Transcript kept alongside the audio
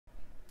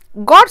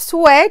God's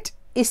word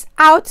is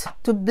out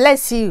to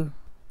bless you.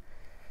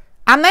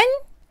 Amen.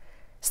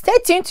 Stay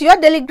tuned to your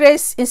Daily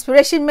Grace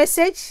Inspiration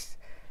Message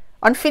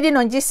on Feeding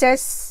on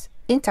Jesus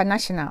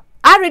International.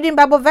 Our reading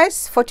Bible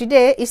verse for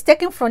today is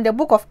taken from the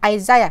book of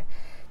Isaiah,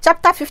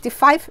 chapter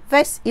 55,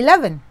 verse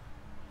 11.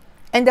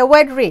 And the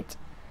word reads,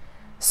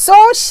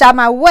 "So shall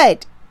my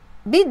word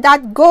be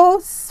that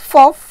goes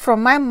forth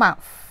from my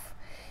mouth.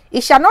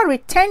 It shall not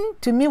return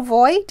to me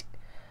void,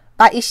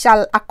 but it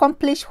shall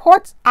accomplish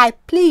what I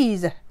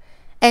please,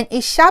 and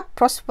it shall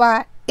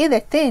prosper in the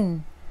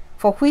thing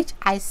for which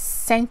I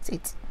sent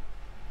it."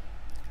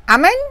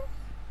 Amen.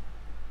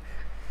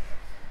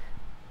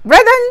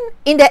 Brethren,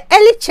 in the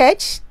early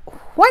church,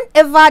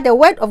 whenever the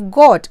word of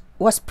God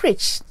was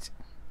preached,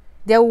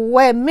 there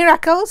were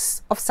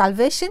miracles of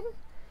salvation,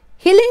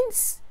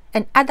 healings,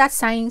 and other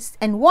signs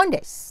and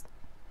wonders.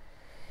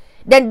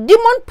 The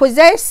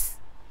demon-possessed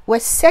were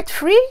set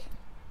free.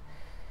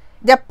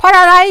 The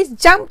paralyzed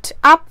jumped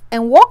up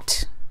and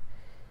walked.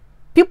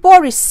 People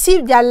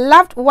received their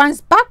loved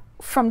ones back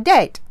from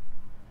dead.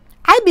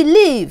 I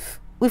believe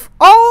with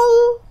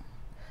all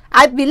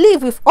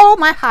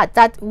my heart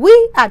that we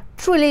are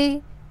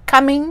truly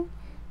coming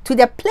to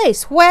the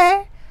place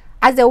where,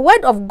 as the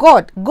word of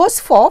God goes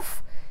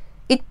forth,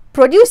 it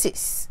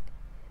produces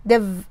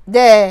the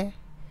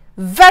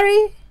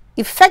very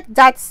effect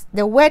that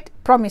the word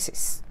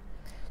promises.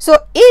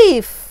 So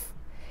if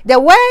the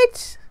word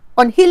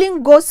on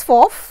healing goes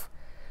forth,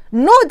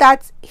 know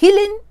that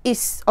healing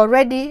is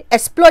already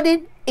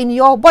exploding in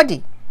your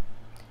body.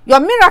 Your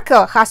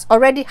miracle has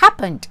already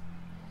happened.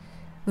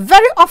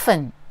 Very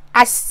often,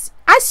 as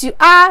you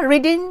are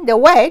reading the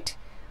word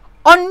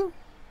on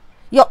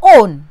your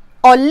own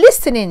or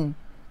listening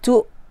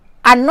to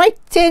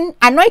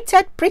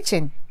anointed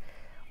preaching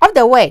of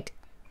the word,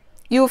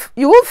 you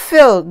will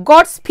feel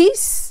God's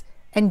peace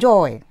and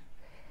joy,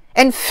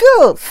 and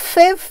feel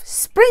faith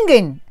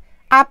springing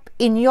up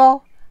in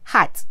your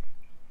heart.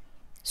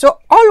 So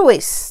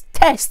always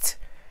test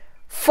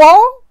for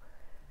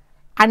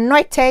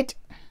anointed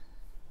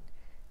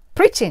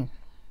preaching.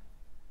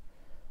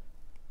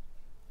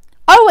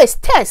 Always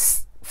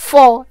test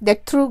for the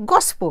true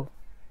gospel.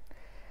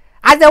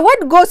 As the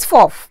word goes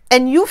forth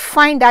and you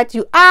find that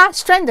you are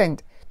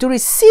strengthened to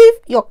receive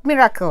your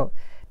miracle,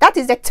 that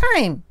is the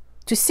time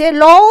to say,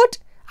 "Lord,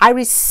 I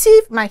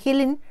receive my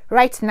healing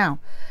right now.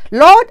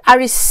 Lord, I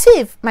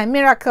receive my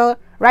miracle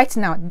right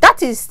now."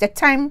 That is the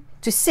time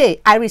to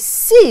say, "I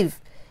receive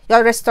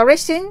your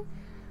restoration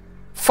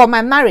for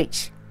my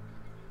marriage."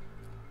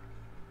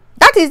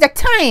 That is the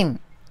time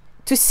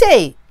to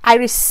say, "I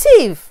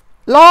receive,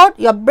 Lord,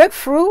 your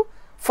breakthrough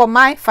for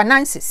my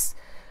finances."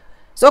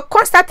 So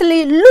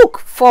constantly look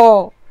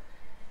for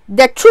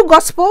the true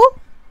gospel.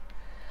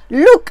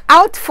 Look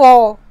out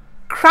for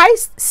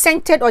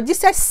Christ-centered or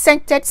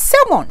Jesus-centered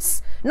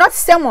sermons. Not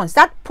sermons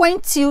that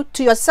point you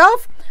to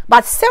yourself,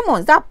 but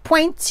sermons that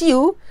point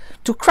you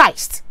to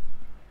Christ.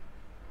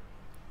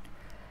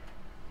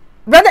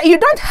 Brother, you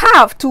don't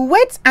have to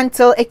wait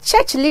until a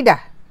church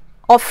leader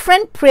or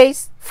friend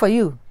prays for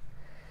you.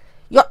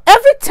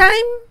 Every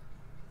time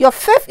your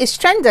faith is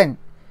strengthened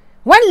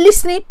when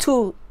listening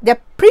to the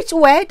preached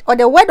word or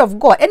the word of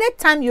God.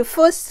 Anytime you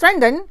feel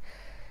strengthened,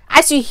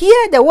 as you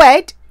hear the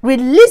word,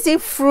 release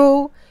it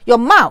through your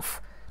mouth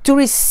to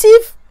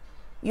receive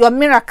your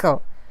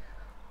miracle.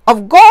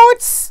 Of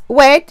God's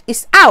word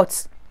is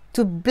out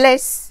to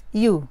bless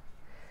you.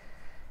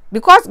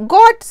 Because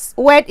God's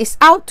word is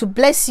out to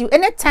bless you.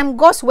 Anytime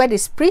God's word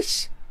is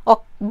preached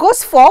or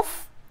goes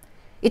forth,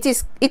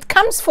 it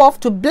comes forth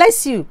to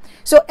bless you.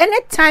 So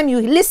anytime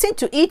you listen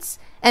to it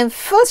and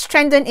feel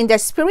strengthened in the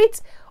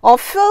spirit, or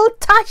feel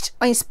touched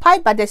or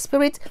inspired by the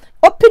spirit,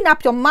 open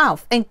up your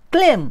mouth and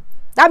claim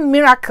that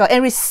miracle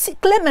and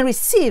claim and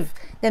receive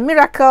the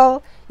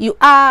miracle you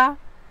are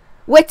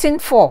waiting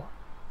for.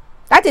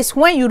 That is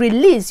when you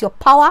release your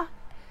power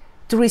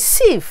to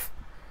receive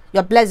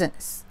your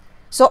blessings.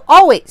 So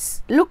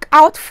always look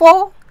out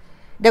for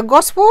the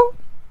gospel,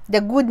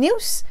 the good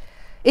news.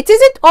 It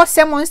isn't all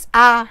sermons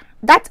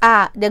that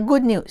are the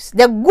good news.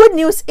 The good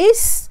news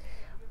is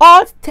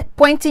all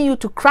pointing you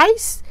to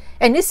Christ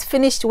and his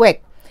finished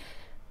work,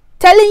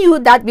 telling you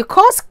that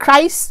because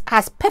Christ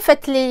has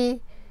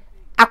perfectly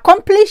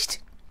accomplished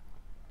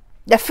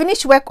the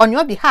finished work on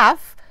your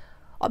behalf,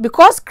 or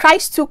because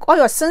Christ took all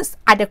your sins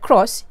at the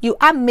cross, you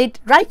are made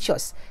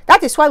righteous.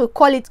 That is why we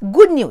call it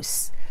good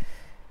news.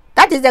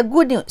 That is the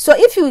good news. So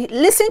if you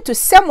listen to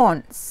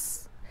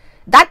sermons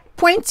that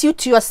point you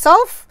to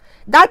yourself,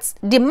 that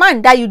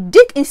demand that you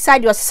dig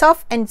inside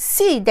yourself and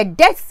see the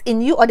death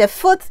in you or the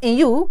filth in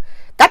you,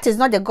 that is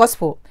not the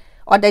gospel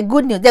or the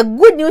good news. The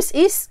good news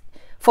is,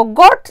 for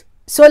God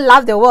so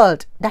loved the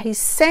world that he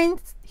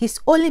sent his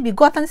only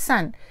begotten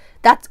Son,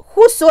 that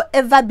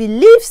whosoever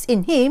believes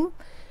in him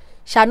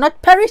shall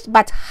not perish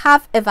but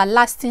have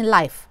everlasting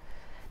life.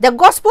 The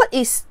gospel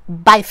is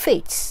by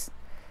faith.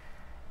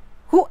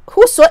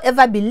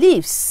 Whosoever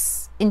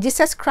believes in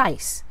Jesus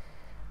Christ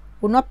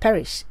will not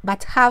perish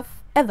but have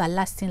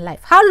everlasting life.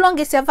 How long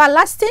is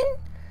everlasting?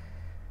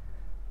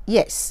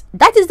 Yes,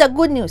 that is the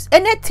good news.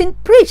 Anything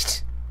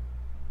preached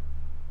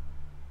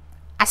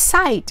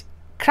aside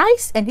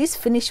Christ and his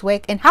finished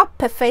work, and how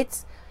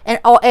perfect and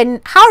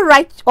how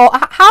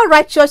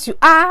righteous you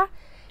are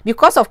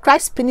because of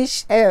Christ's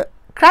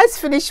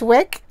finished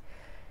work,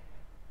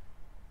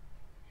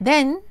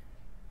 then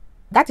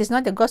that is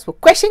not the gospel.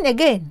 Question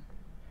again.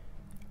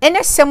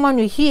 Any sermon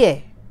you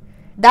hear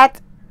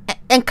that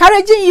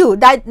encouraging you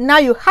that now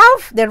you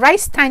have the right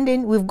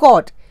standing with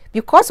God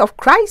because of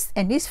Christ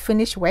and his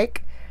finished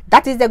work,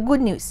 that is the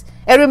good news.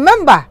 And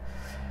remember,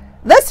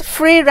 this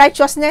free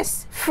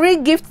righteousness, free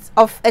gift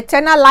of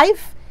eternal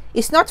life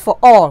is not for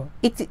all.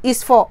 It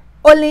is for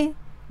only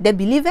the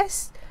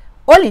believers,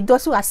 only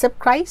those who accept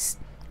Christ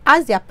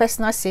as their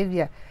personal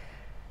Savior.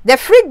 The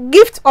free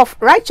gift of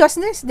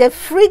righteousness, the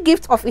free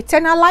gift of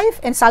eternal life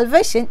and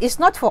salvation is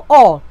not for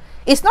all.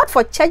 It's not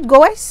for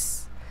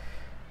churchgoers,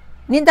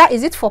 neither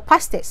is it for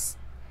pastors.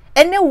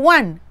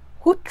 Anyone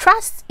who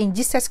trusts in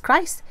Jesus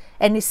Christ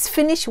and his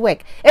finished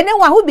work,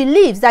 anyone who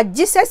believes that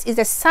Jesus is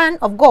the Son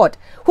of God,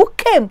 who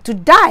came to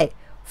die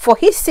for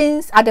his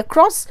sins at the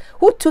cross,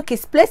 who took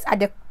his place at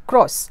the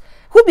cross,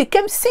 who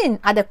became sin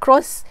at the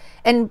cross,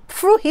 and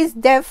through his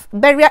death,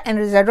 burial, and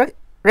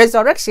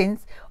resurrection,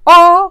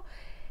 all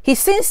his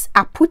sins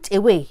are put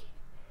away,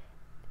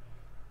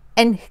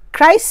 and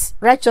Christ's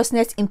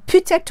righteousness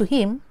imputed to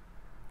him,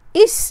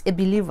 is a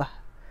believer.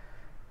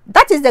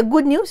 That is the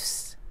good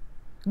news.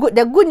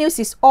 The good news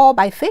is all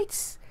by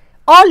faith.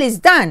 All is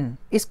done,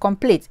 is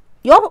complete.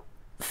 Your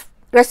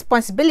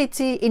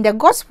responsibility in the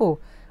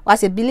gospel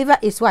as a believer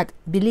is what?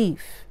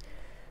 Believe.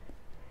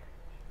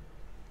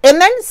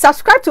 Amen.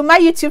 Subscribe to my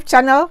YouTube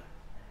channel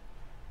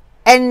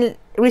and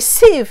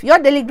receive your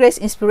daily grace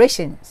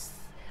inspirations.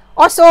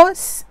 Also,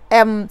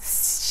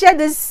 share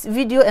this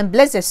video and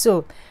bless the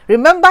soul.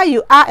 Remember,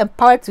 you are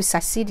empowered to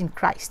succeed in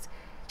Christ.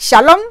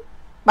 Shalom.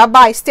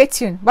 Bye-bye. Stay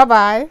tuned.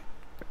 Bye-bye.